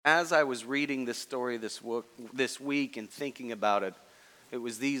As I was reading this story this week and thinking about it, it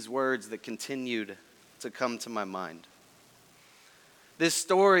was these words that continued to come to my mind. This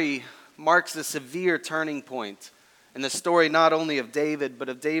story marks a severe turning point in the story not only of David, but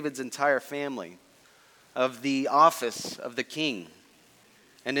of David's entire family, of the office of the king,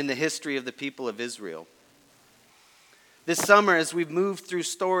 and in the history of the people of Israel. This summer, as we've moved through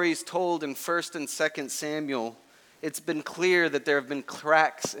stories told in 1st and 2nd Samuel, it's been clear that there have been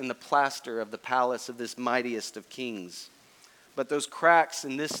cracks in the plaster of the palace of this mightiest of kings. But those cracks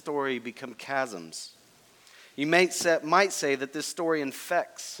in this story become chasms. You might say that this story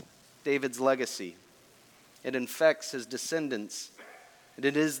infects David's legacy. It infects his descendants. And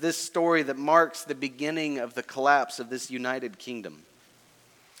it is this story that marks the beginning of the collapse of this united kingdom.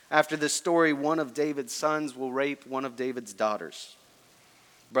 After this story, one of David's sons will rape one of David's daughters.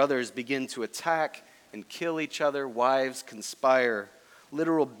 Brothers begin to attack and kill each other. Wives conspire.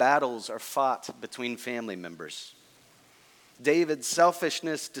 Literal battles are fought between family members. David's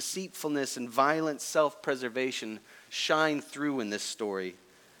selfishness, deceitfulness, and violent self-preservation shine through in this story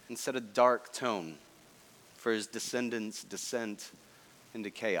and set a dark tone for his descendants' descent into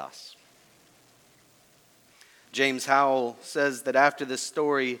chaos. James Howell says that after this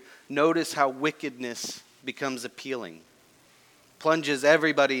story, notice how wickedness becomes appealing. Plunges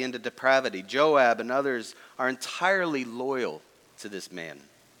everybody into depravity. Joab and others are entirely loyal to this man.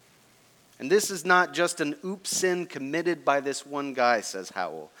 And this is not just an oops sin committed by this one guy, says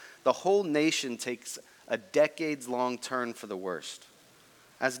Howell. The whole nation takes a decades-long turn for the worst,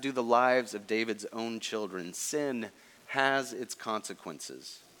 as do the lives of David's own children. Sin has its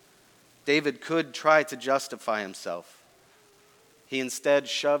consequences. David could try to justify himself. He instead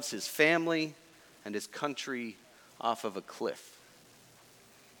shoves his family and his country off of a cliff.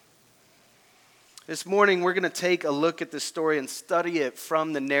 This morning, we're going to take a look at this story and study it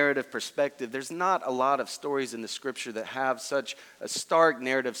from the narrative perspective. There's not a lot of stories in the scripture that have such a stark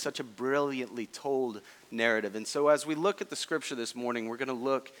narrative, such a brilliantly told narrative. And so as we look at the scripture this morning, we're going to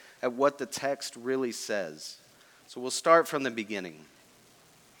look at what the text really says. So we'll start from the beginning.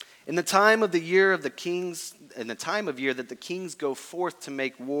 In the time of year that the kings go forth to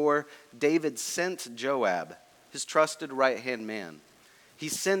make war, David sent Joab, his trusted right-hand man. He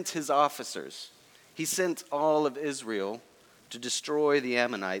sent his officers. He sent all of Israel to destroy the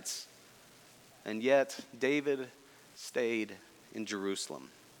Ammonites, and yet David stayed in Jerusalem.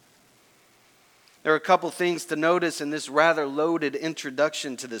 There are a couple things to notice in this rather loaded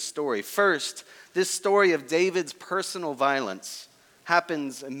introduction to this story. First, this story of David's personal violence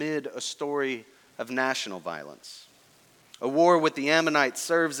happens amid a story of national violence. A war with the Ammonites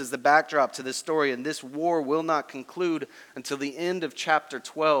serves as the backdrop to this story, and this war will not conclude until the end of chapter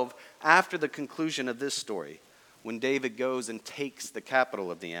 12, after the conclusion of this story, when David goes and takes the capital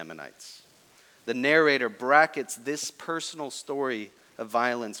of the Ammonites. The narrator brackets this personal story of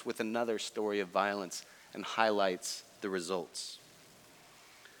violence with another story of violence and highlights the results.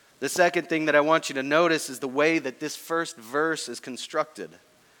 The second thing that I want you to notice is the way that this first verse is constructed.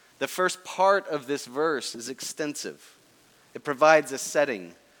 The first part of this verse is extensive. It provides a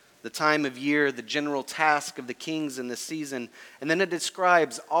setting, the time of year, the general task of the kings in the season, and then it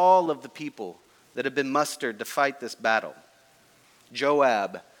describes all of the people that have been mustered to fight this battle.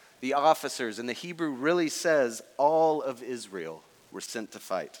 Joab, the officers, and the Hebrew really says all of Israel were sent to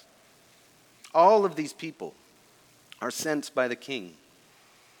fight. All of these people are sent by the king.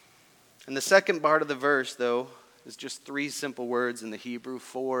 And the second part of the verse, though, is just 3 simple words in the Hebrew,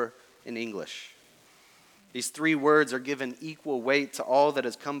 4 in English. These 3 words are given equal weight to all that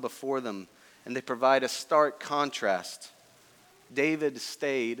has come before them, and they provide a stark contrast. David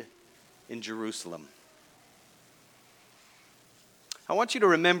stayed in Jerusalem. I want you to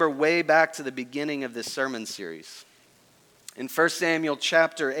remember way back to the beginning of this sermon series. In 1 Samuel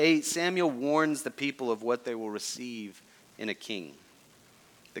chapter 8, Samuel warns the people of what they will receive in a king.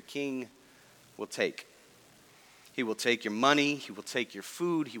 The king will take. He will take your money, he will take your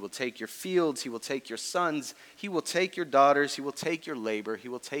food, he will take your fields, he will take your sons, he will take your daughters, he will take your labor, he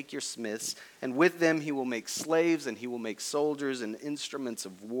will take your smiths, and with them he will make slaves, and he will make soldiers and instruments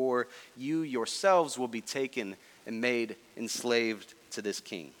of war. You yourselves will be taken and made enslaved to this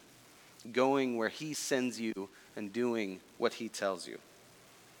king, going where he sends you and doing what he tells you.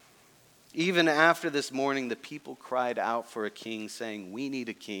 Even after this morning, the people cried out for a king, saying, "We need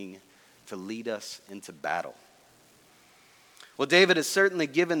a king to lead us into battle." Well, David has certainly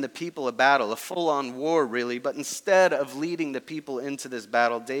given the people a battle, a full-on war really, but instead of leading the people into this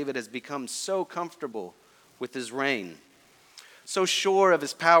battle, David has become so comfortable with his reign, so sure of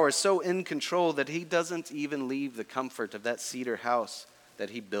his power, so in control that he doesn't even leave the comfort of that cedar house that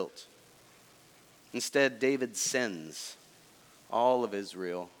he built. Instead, David sends all of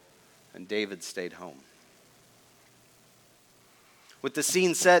Israel, and David stayed home. With the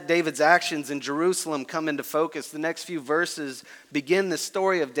scene set, David's actions in Jerusalem come into focus. The next few verses begin the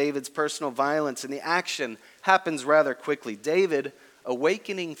story of David's personal violence, and the action happens rather quickly. David,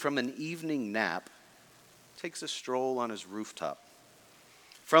 awakening from an evening nap, takes a stroll on his rooftop.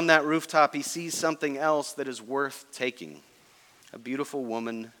 From that rooftop, he sees something else that is worth taking: a beautiful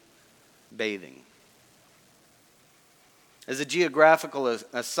woman bathing. As a geographical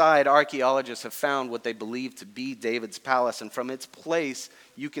aside, archaeologists have found what they believe to be David's palace, and from its place,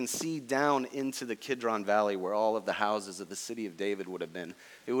 you can see down into the Kidron Valley where all of the houses of the city of David would have been.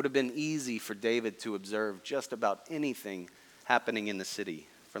 It would have been easy for David to observe just about anything happening in the city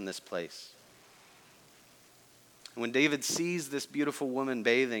from this place. When David sees this beautiful woman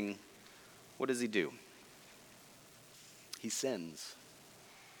bathing, what does he do? He sins.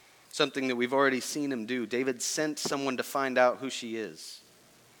 Something that we've already seen him do. David sent someone to find out who she is.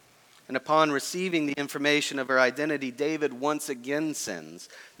 And upon receiving the information of her identity, David once again sins.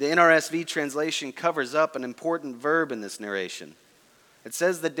 The NRSV translation covers up an important verb in this narration. It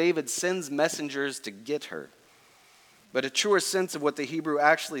says that David sends messengers to get her. But a truer sense of what the Hebrew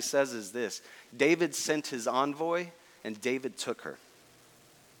actually says is this: David sent his envoy, and David took her.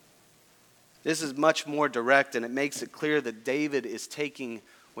 This is much more direct, and it makes it clear that David is taking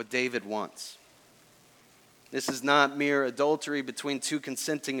what David wants. This is not mere adultery between two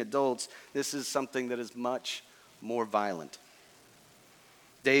consenting adults. This is something that is much more violent.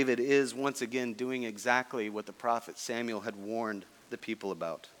 David is once again doing exactly what the prophet Samuel had warned the people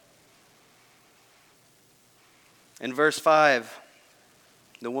about. In verse 5,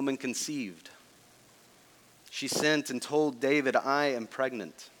 the woman conceived. She sent and told David, "I am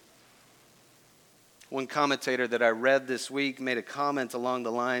pregnant." One commentator that I read this week made a comment along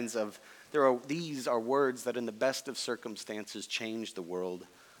the lines of, these are words that in the best of circumstances change the world.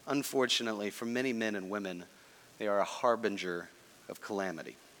 Unfortunately, for many men and women, they are a harbinger of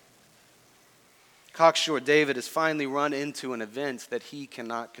calamity. Cocksure David has finally run into an event that he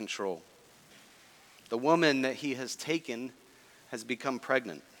cannot control. The woman that he has taken has become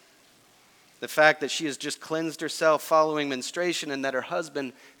pregnant. The fact that she has just cleansed herself following menstruation and that her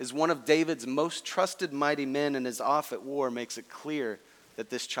husband is one of David's most trusted mighty men and is off at war makes it clear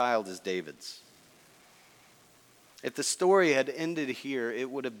that this child is David's. If the story had ended here, it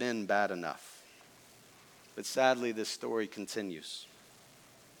would have been bad enough. But sadly, this story continues.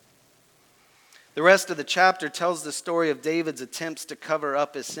 The rest of the chapter tells the story of David's attempts to cover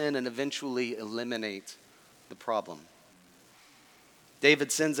up his sin and eventually eliminate the problem.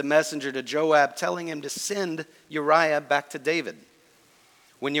 David sends a messenger to Joab telling him to send Uriah back to David.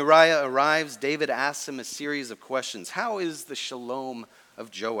 When Uriah arrives, David asks him a series of questions. How is the shalom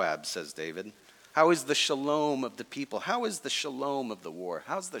of Joab, says David? How is the shalom of the people? How is the shalom of the war?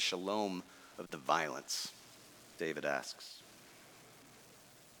 How's the shalom of the violence? David asks.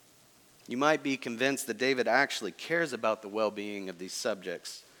 You might be convinced that David actually cares about the well-being of these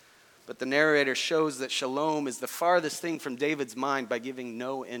subjects. But the narrator shows that shalom is the farthest thing from David's mind by giving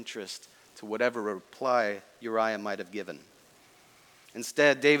no interest to whatever reply Uriah might have given.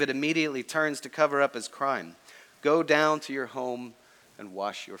 Instead, David immediately turns to cover up his crime. "Go down to your home and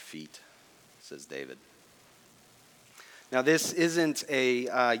wash your feet," says David. Now, this isn't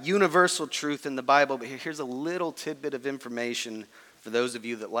a universal truth in the Bible, but here's a little tidbit of information for those of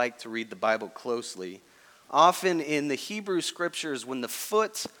you that like to read the Bible closely. Often in the Hebrew scriptures, when the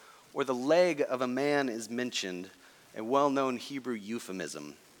foot or the leg of a man is mentioned, a well-known Hebrew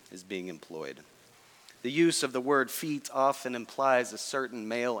euphemism is being employed. The use of the word feet often implies a certain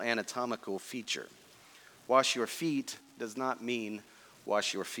male anatomical feature. Wash your feet does not mean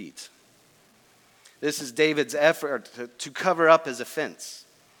wash your feet. This is David's effort to cover up his offense.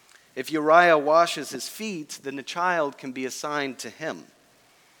 If Uriah washes his feet, then the child can be assigned to him.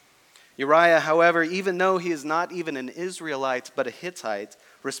 Uriah, however, even though he is not even an Israelite but a Hittite,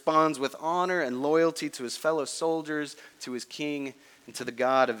 responds with honor and loyalty to his fellow soldiers, to his king, and to the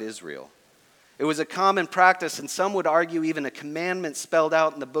God of Israel. It was a common practice, and some would argue even a commandment spelled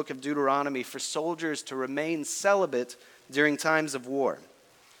out in the book of Deuteronomy, for soldiers to remain celibate during times of war.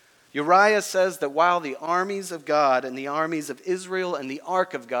 Uriah says that while the armies of God and the armies of Israel and the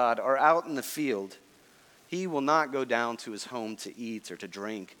ark of God are out in the field, he will not go down to his home to eat or to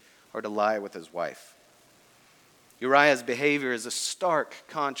drink or to lie with his wife. Uriah's behavior is a stark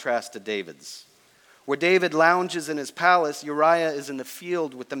contrast to David's. Where David lounges in his palace, Uriah is in the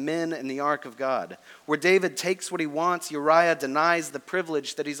field with the men and the ark of God. Where David takes what he wants, Uriah denies the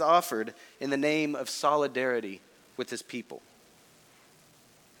privilege that he's offered in the name of solidarity with his people.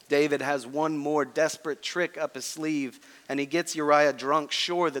 David has one more desperate trick up his sleeve, and he gets Uriah drunk,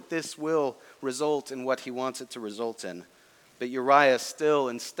 sure that this will result in what he wants it to result in. But Uriah still,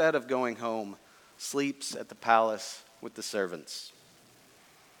 instead of going home, sleeps at the palace with the servants.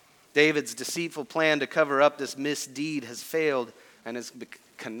 David's deceitful plan to cover up this misdeed has failed, and his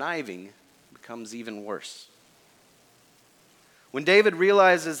conniving becomes even worse. When David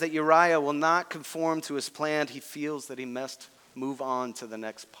realizes that Uriah will not conform to his plan, he feels that he must move on to the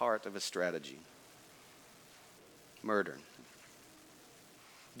next part of his strategy: murder.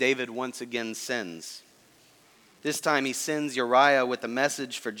 David once again sins. This time he sends Uriah with a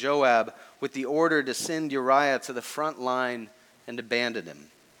message for Joab with the order to send Uriah to the front line and abandon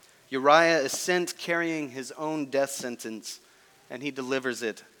him. Uriah is sent carrying his own death sentence, and he delivers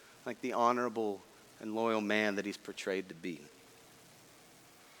it like the honorable and loyal man that he's portrayed to be.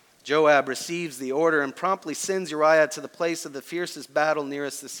 Joab receives the order and promptly sends Uriah to the place of the fiercest battle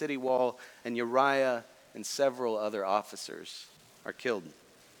nearest the city wall, and Uriah and several other officers are killed.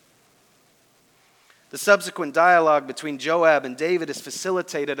 The subsequent dialogue between Joab and David is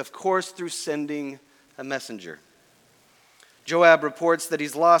facilitated, of course, through sending a messenger. Joab reports that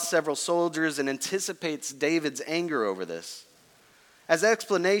he's lost several soldiers and anticipates David's anger over this. As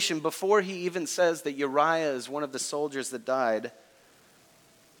explanation, before he even says that Uriah is one of the soldiers that died,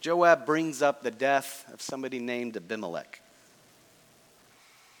 Joab brings up the death of somebody named Abimelech.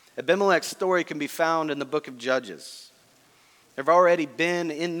 Abimelech's story can be found in the book of Judges. There have already been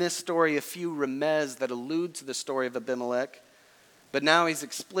in this story a few remez that allude to the story of Abimelech, but now he's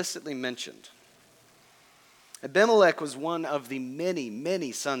explicitly mentioned. Abimelech was one of the many,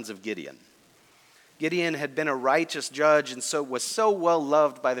 many sons of Gideon. Gideon had been a righteous judge and so was so well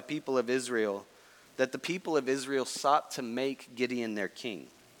loved by the people of Israel that the people of Israel sought to make Gideon their king.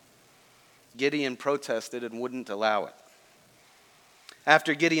 Gideon protested and wouldn't allow it.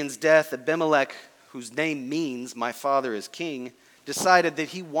 After Gideon's death, Abimelech, whose name means "my father is king," decided that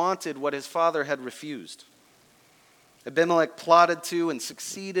he wanted what his father had refused. Abimelech plotted to and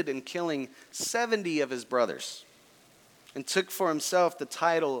succeeded in killing 70 of his brothers and took for himself the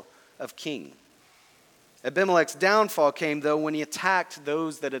title of king. Abimelech's downfall came, though, when he attacked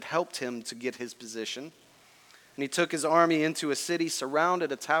those that had helped him to get his position. And he took his army into a city,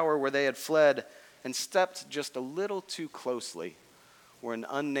 surrounded a tower where they had fled, and stepped just a little too closely, where an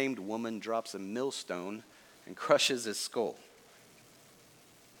unnamed woman drops a millstone and crushes his skull.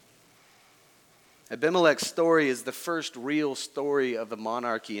 Abimelech's story is the first real story of the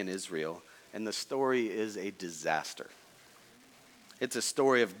monarchy in Israel, and the story is a disaster. It's a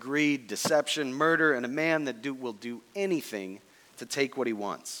story of greed, deception, murder, and a man that will do anything to take what he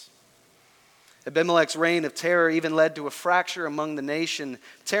wants. Abimelech's reign of terror even led to a fracture among the nation,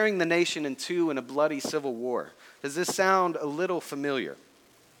 tearing the nation in two in a bloody civil war. Does this sound a little familiar?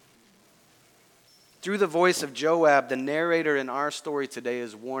 Through the voice of Joab, the narrator in our story today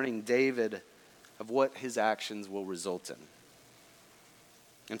is warning David of what his actions will result in.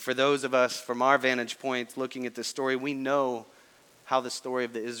 And for those of us, from our vantage point, looking at this story, we know how the story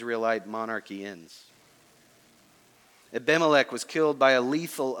of the Israelite monarchy ends. Abimelech was killed by a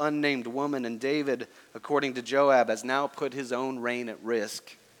lethal, unnamed woman, and David, according to Joab, has now put his own reign at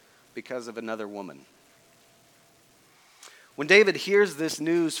risk because of another woman. When David hears this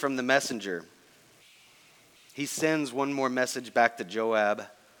news from the messenger, he sends one more message back to Joab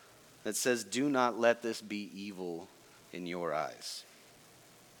that says, "Do not let this be evil in your eyes."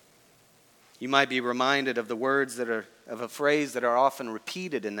 You might be reminded of the words of a phrase that are often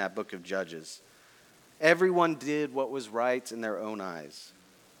repeated in that book of Judges. Everyone did what was right in their own eyes.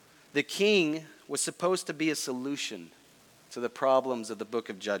 The king was supposed to be a solution to the problems of the book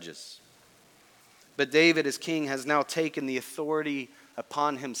of Judges. But David, as king, has now taken the authority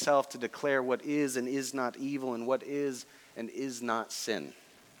upon himself to declare what is and is not evil and what is and is not sin.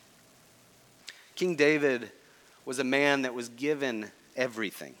 King David was a man that was given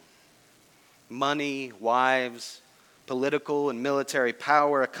everything: money, wives, political and military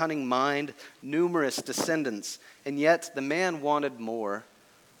power, a cunning mind, numerous descendants, and yet the man wanted more,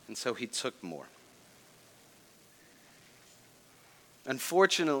 and so he took more.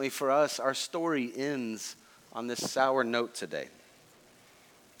 Unfortunately for us, our story ends on this sour note today.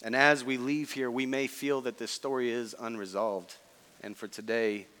 And as we leave here, we may feel that this story is unresolved, and for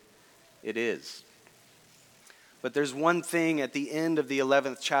today, it is. But there's one thing at the end of the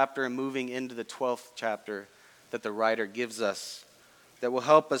 11th chapter and moving into the 12th chapter that the writer gives us that will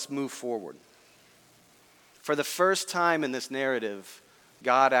help us move forward. For the first time in this narrative,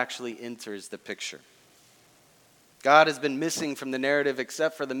 God actually enters the picture. God has been missing from the narrative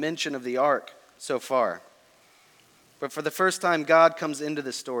except for the mention of the ark so far. But for the first time, God comes into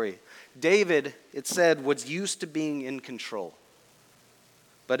the story. David, it said, was used to being in control.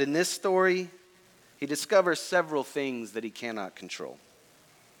 But in this story, he discovers several things that he cannot control.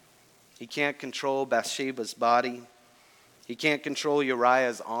 He can't control Bathsheba's body. He can't control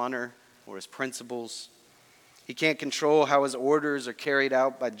Uriah's honor or his principles. He can't control how his orders are carried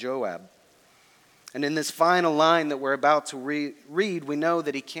out by Joab. And in this final line that we're about to read, we know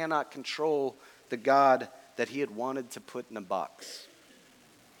that he cannot control the God that he had wanted to put in a box.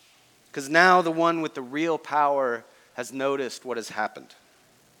 Because now the one with the real power has noticed what has happened.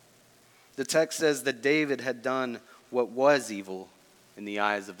 The text says that David had done what was evil in the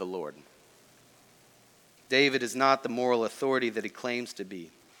eyes of the Lord. David is not the moral authority that he claims to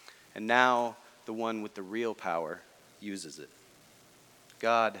be. And now the one with the real power uses it.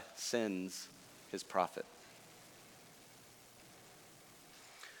 God sends his prophet.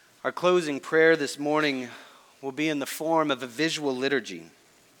 Our closing prayer this morning will be in the form of a visual liturgy.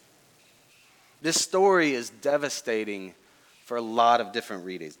 This story is devastating for a lot of different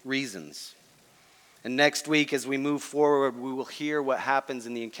reasons. And next week, as we move forward, we will hear what happens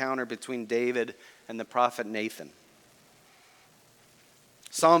in the encounter between David and the prophet Nathan.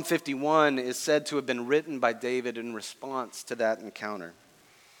 Psalm 51 is said to have been written by David in response to that encounter.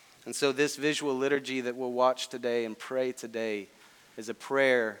 And so this visual liturgy that we'll watch today and pray today is a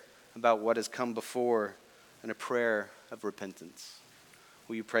prayer about what has come before and a prayer of repentance.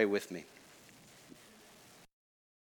 Will you pray with me?